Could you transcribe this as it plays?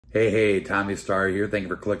Hey, Tommy Star here. Thank you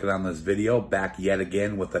for clicking on this video. Back yet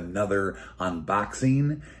again with another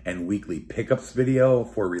unboxing and weekly pickups video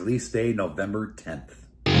for release day, November 10th.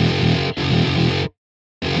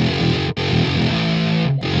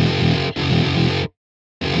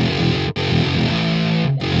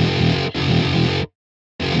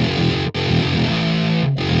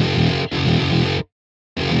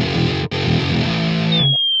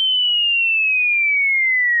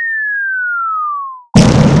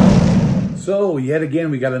 So yet again,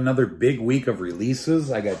 we got another big week of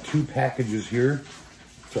releases. I got two packages here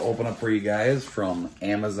to open up for you guys from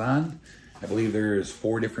Amazon. I believe there's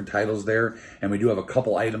 4 different titles there, and we do have a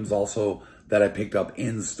couple items also that I picked up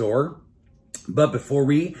in store. But before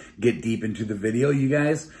we get deep into the video, you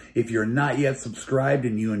guys, if you're not yet subscribed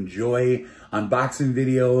and you enjoy unboxing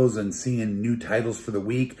videos and seeing new titles for the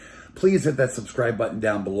week, please hit that subscribe button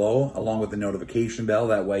down below along with the notification bell.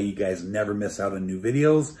 That way you guys never miss out on new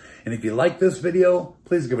videos. And if you like this video,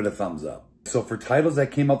 please give it a thumbs up. So for titles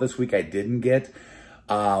that came out this week I didn't get,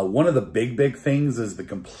 one of the big things is the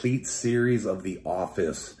complete series of The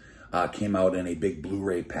Office came out in a big Blu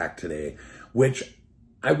Ray pack today, which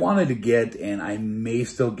I wanted to get and I may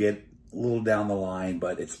still get a little down the line,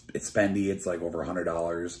 but it's spendy. It's like over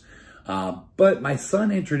 $100. But my son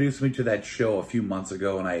introduced me to that show a few months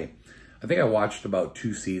ago, and I think I watched about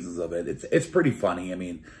 2 seasons of it. It's pretty funny. I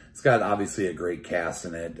mean, it's got obviously a great cast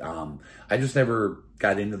in it. I just never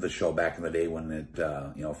got into the show back in the day when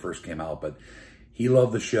it first came out, but he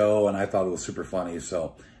loved the show and I thought it was super funny.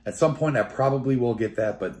 So at some point I probably will get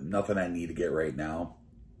that, but nothing I need to get right now.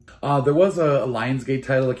 There was a Lionsgate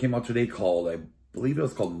title that came out today called, I believe it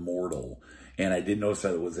was called Mortal. And I did notice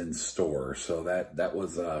that it was in store. So that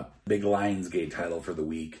was a big Lionsgate title for the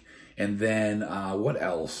week. And then what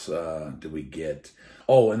else did we get?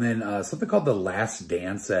 Oh, and then something called The Last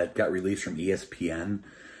Dance that got released from ESPN.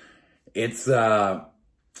 It's,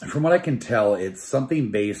 from what I can tell, it's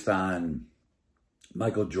something based on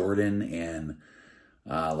Michael Jordan and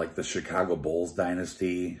like the Chicago Bulls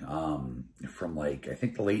dynasty from like, I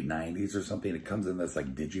think the late 90s or something. It comes in this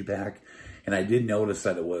like digipack. And I did notice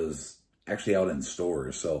that it was actually out in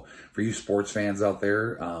stores. So for you sports fans out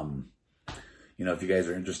there, if you guys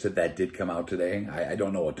are interested, that did come out today. I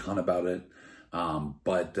don't know a ton about it.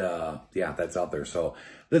 But yeah, that's out there. So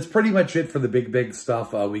that's pretty much it for the big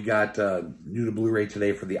stuff. We got new to Blu Ray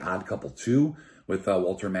today for The Odd Couple 2 with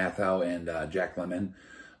Walter Matthau and Jack Lemmon.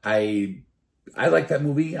 I like that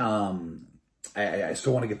movie. I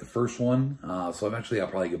still want to get the first one. So eventually I'll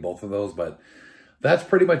probably get both of those, but that's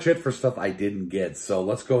pretty much it for stuff I didn't get. So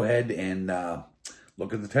let's go ahead and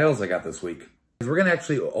look at the titles I got this week. We're going to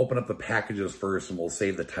actually open up the packages first, and we'll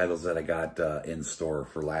save the titles that I got in store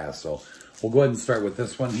for last. So we'll go ahead and start with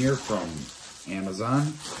this one here from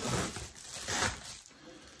Amazon.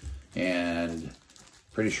 And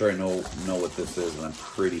pretty sure I know what this is, and I'm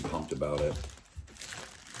pretty pumped about it.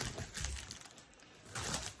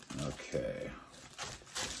 Okay.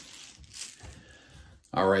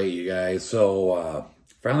 All right, you guys. So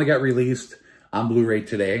finally got released on Blu Ray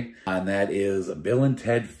today, and that is Bill and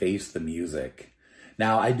Ted Face the Music.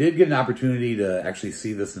 Now, I did get an opportunity to actually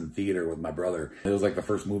see this in theater with my brother. It was like the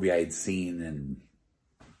first movie I had seen in,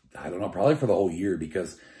 I don't know, probably for the whole year,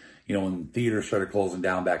 because, when theaters started closing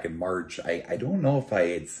down back in March, I don't know if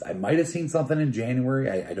I might have seen something in January.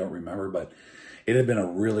 I don't remember, but it had been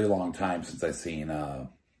a really long time since I seen a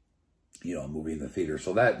movie in the theater.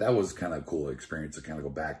 So that was kind of a cool experience to kind of go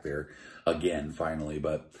back there again, finally.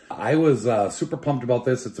 But I was super pumped about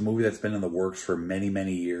this. It's a movie that's been in the works for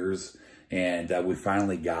many years, and we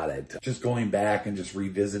finally got it. Just going back and just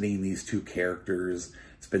revisiting these two characters.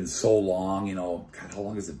 It's been so long, God, how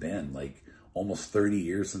long has it been? Like almost 30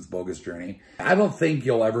 years since Bogus Journey. I don't think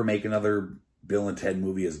you'll ever make another Bill and Ted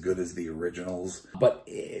movie as good as the originals, but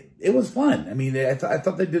it was fun. I mean, I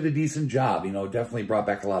thought they did a decent job. Definitely brought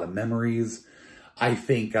back a lot of memories. I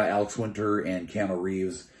think Alex Winter and Keanu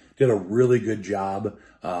Reeves did a really good job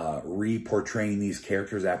re-portraying these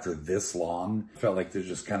characters after this long. Felt like they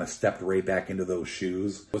just kind of stepped right back into those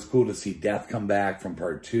shoes. It was cool to see Death come back from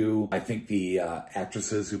part 2. I think the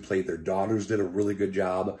actresses who played their daughters did a really good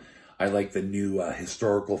job. I like the new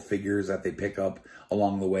historical figures that they pick up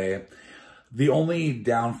along the way. The only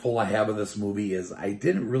downfall I have of this movie is I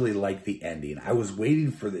didn't really like the ending. I was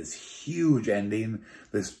waiting for this huge ending,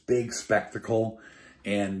 this big spectacle,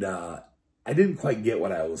 and I didn't quite get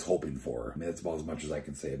what I was hoping for. I mean, that's about as much as I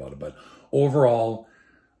can say about it. But overall,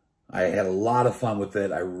 I had a lot of fun with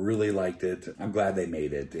it. I really liked it. I'm glad they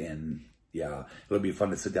made it. And yeah, it'll be fun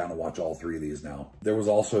to sit down and watch all 3 of these now. There was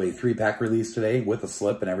also a 3-pack release today with a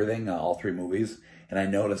slip and everything, all 3 movies. And I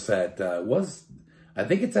noticed that it was I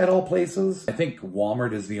think it's at all places. I think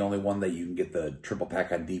Walmart is the only one that you can get the triple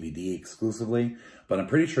pack on DVD exclusively. But I'm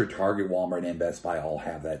pretty sure Target, Walmart, and Best Buy all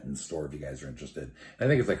have that in store if you guys are interested. I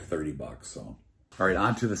think it's like 30 bucks, so. All right,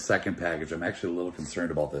 on to the second package. I'm actually a little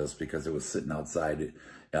concerned about this because it was sitting outside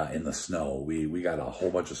in the snow. We got a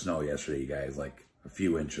whole bunch of snow yesterday, you guys, like a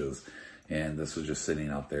few inches. And this was just sitting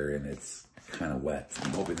out there and it's kind of wet.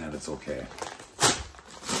 I'm hoping that it's okay.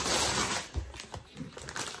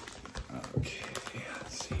 Okay,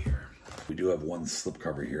 let's see here. We do have one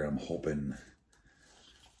slipcover here. I'm hoping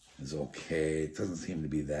is okay. It doesn't seem to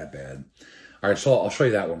be that bad. All right, so I'll show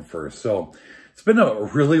you that one first. So it's been a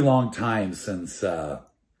really long time since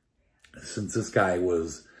this guy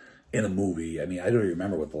was in a movie. I mean, I don't even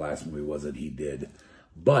remember what the last movie was that he did,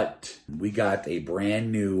 but we got a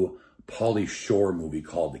brand new Pauly Shore movie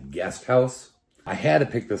called The Guest House. I had to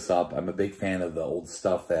pick this up. I'm a big fan of the old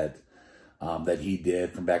stuff that he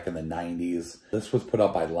did from back in the 90s. This was put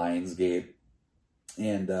up by Lionsgate,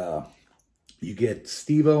 and you get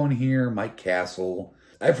Steve-O in here, Mike Castle.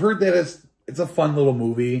 I've heard that it's a fun little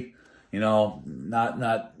movie, you know, not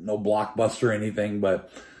no blockbuster or anything,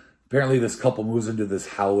 but apparently this couple moves into this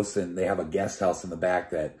house and they have a guest house in the back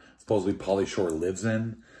that supposedly Pauly Shore lives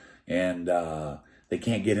in, and they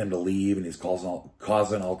can't get him to leave, and he's causing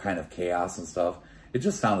all kind of chaos and stuff. It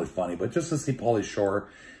just sounded funny, but just to see Pauly Shore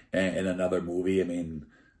in another movie, I mean,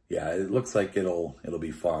 yeah, it looks like it'll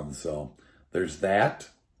be fun. So there's that.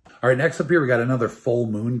 All right, next up here, we got another full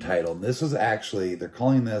moon title. And this is actually, they're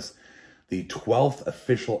calling this the 12th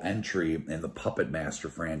official entry in the Puppet Master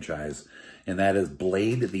franchise. And that is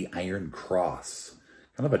Blade the Iron Cross.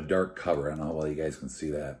 Kind of a dark cover. I don't know how well you guys can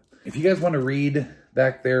see that. If you guys want to read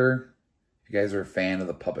back there, if you guys are a fan of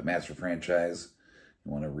the Puppet Master franchise,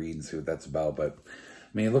 you want to read and see what that's about. But,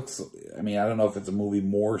 I mean, it looks, I mean, I don't know if it's a movie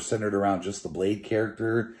more centered around just the Blade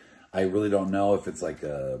character. I really don't know if it's like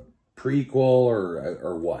a prequel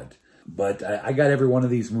or what. But I got every one of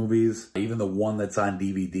these movies, even the one that's on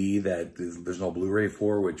DVD that there's no Blu Ray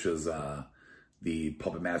for, which is the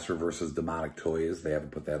Puppet Master versus Demonic Toys. They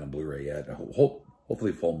haven't put that on Blu Ray yet.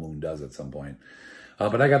 Hopefully Full Moon does at some point.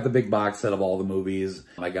 But I got the big box set of all the movies.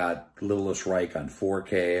 I got Littlest Reich on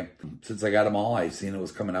 4K. Since I got them all, I seen it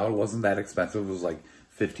was coming out. It wasn't that expensive. It was like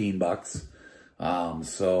 15 bucks.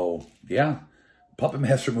 So yeah, Puppet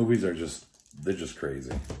Master movies are they're just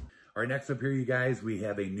crazy. All right, next up here, you guys, we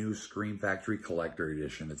have a new Scream Factory Collector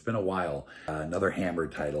Edition. It's been a while. Another Hammer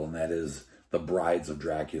title, and that is The Brides of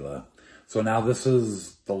Dracula. So now this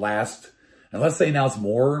is the last, unless they announce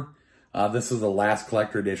more, this is the last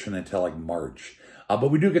collector edition until like March. But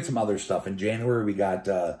we do get some other stuff. In January, we got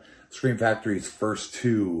Scream Factory's first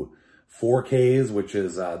two 4Ks, which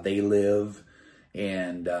is They Live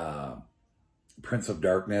and Prince of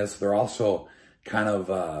Darkness. They're also kind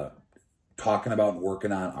of talking about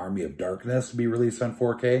working on Army of Darkness to be released on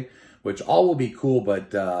 4K, which all will be cool,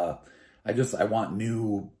 but I want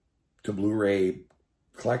new to Blu-ray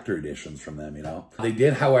collector editions from them, you know. They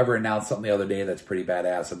did, however, announce something the other day that's pretty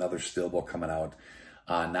badass, another steelbook coming out,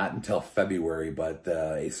 not until February, but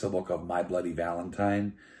a steelbook of My Bloody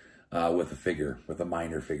Valentine with a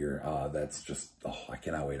minor figure. That's just, oh, I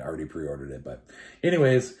cannot wait. I already pre-ordered it, but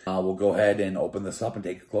anyways, we'll go ahead and open this up and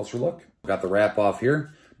take a closer look. Got the wrap off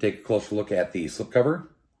here. Take a closer look at the slipcover.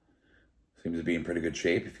 Seems to be in pretty good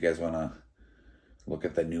shape. If you guys want to look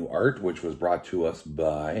at the new art, which was brought to us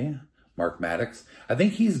by Mark Maddox. I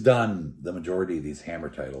think he's done the majority of these Hammer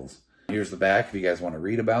titles. Here's the back if you guys want to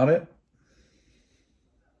read about it.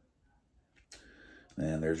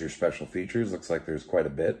 And there's your special features. Looks like there's quite a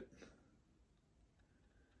bit.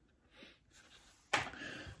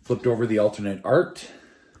 Flipped over the alternate art.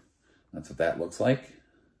 That's what that looks like.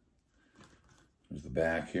 There's the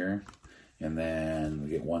back here. And then we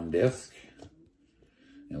get one disc.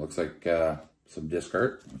 It looks like some disc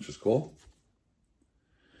art, which is cool.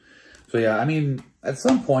 So yeah, I mean, at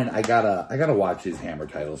some point I gotta watch these Hammer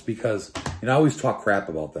titles because, you know, I always talk crap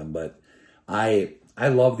about them, but I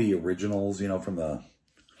love the originals, you know, from the,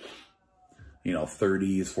 you know,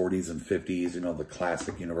 30s, 40s, and 50s, you know, the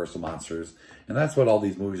classic Universal monsters. And that's what all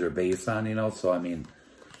these movies are based on, you know. So, I mean,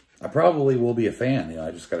 I probably will be a fan, you know.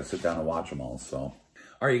 I just got to sit down and watch them all, so. All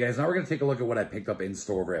right, you guys, now we're going to take a look at what I picked up in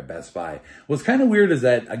store over at Best Buy. What's kind of weird is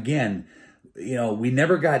that, again, you know, we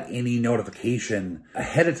never got any notification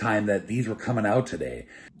ahead of time that these were coming out today.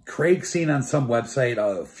 Craig seen on some website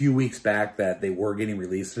a few weeks back that they were getting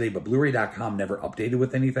released today, but Blu-ray.com never updated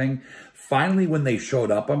with anything. Finally, when they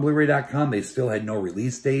showed up on Blu-ray.com, they still had no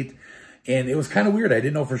release date. And it was kind of weird. I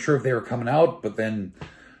didn't know for sure if they were coming out, but then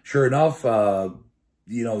sure enough,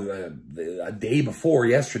 you know, a day before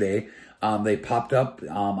yesterday, they popped up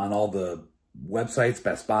on all the websites,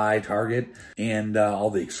 Best Buy, Target, and all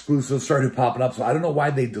the exclusives started popping up. So I don't know why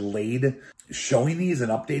they delayed showing these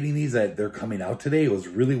and updating these, that they're coming out today. It was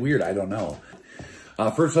really weird. I don't know.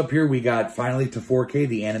 First up here, we got finally to 4K,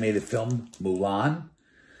 the animated film Mulan.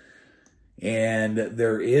 And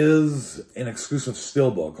there is an exclusive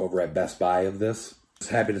steelbook over at Best Buy of this. Just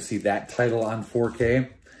happy to see that title on 4K.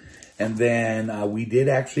 And then we did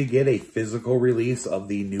actually get a physical release of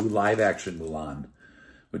the new live-action Mulan,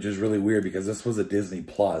 which is really weird because this was a Disney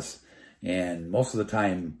Plus, and most of the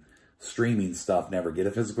time, streaming stuff never get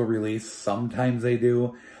a physical release. Sometimes they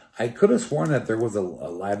do. I could have sworn that there was a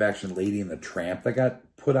live-action Lady and the Tramp that got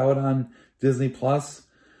put out on Disney Plus.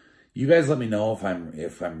 You guys let me know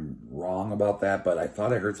if I'm wrong about that, but I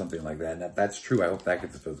thought I heard something like that. And if that's true, I hope that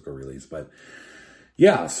gets a physical release. But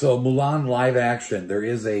yeah, so Mulan live action. There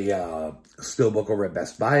is a steelbook over at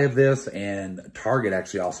Best Buy of this, and Target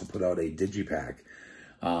actually also put out a digipack,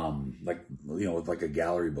 like, you know, with like a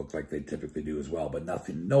gallery book like they typically do as well. But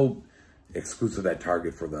no exclusive at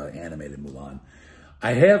Target for the animated Mulan.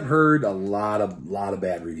 I have heard a lot of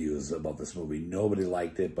bad reviews about this movie. Nobody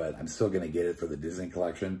liked it, but I'm still going to get it for the Disney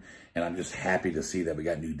collection. And I'm just happy to see that we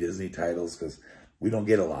got new Disney titles because we don't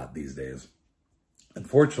get a lot these days.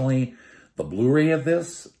 Unfortunately, the Blu Ray of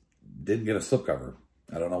this didn't get a slipcover.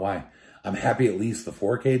 I don't know why. I'm happy at least the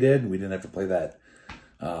 4K did. We didn't have to play that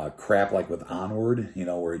crap like with Onward, you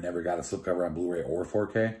know, where it never got a slipcover on Blu Ray or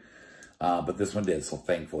 4K. But this one did, so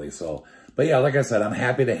thankfully. But yeah, like I said, I'm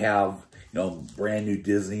happy to have, you know, brand new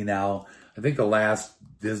Disney now. I think the last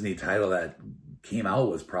Disney title that came out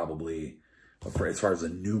was probably, as far as a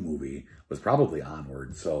new movie, was probably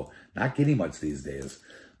Onward. So not getting much these days.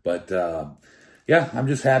 But yeah, I'm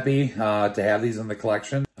just happy to have these in the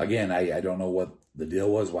collection. Again, I don't know what the deal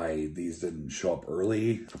was, why these didn't show up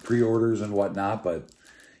early for pre-orders and whatnot. But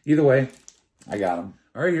either way, I got them.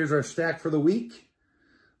 All right, here's our stack for the week.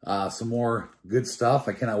 Some more good stuff.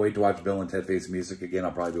 I cannot wait to watch Bill and Ted Face Music again.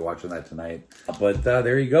 I'll probably be watching that tonight. But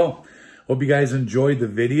there you go. Hope you guys enjoyed the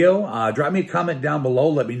video. Drop me a comment down below.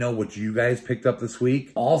 Let me know what you guys picked up this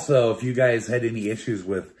week. Also, if you guys had any issues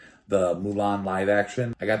with the Mulan live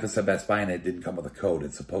action, I got this at Best Buy and it didn't come with a code.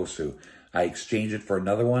 It's supposed to. I exchanged it for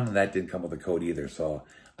another one and that didn't come with a code either. So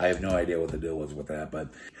I have no idea what the deal was with that. But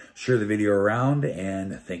share the video around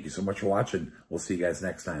and thank you so much for watching. We'll see you guys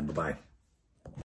next time. Bye-bye.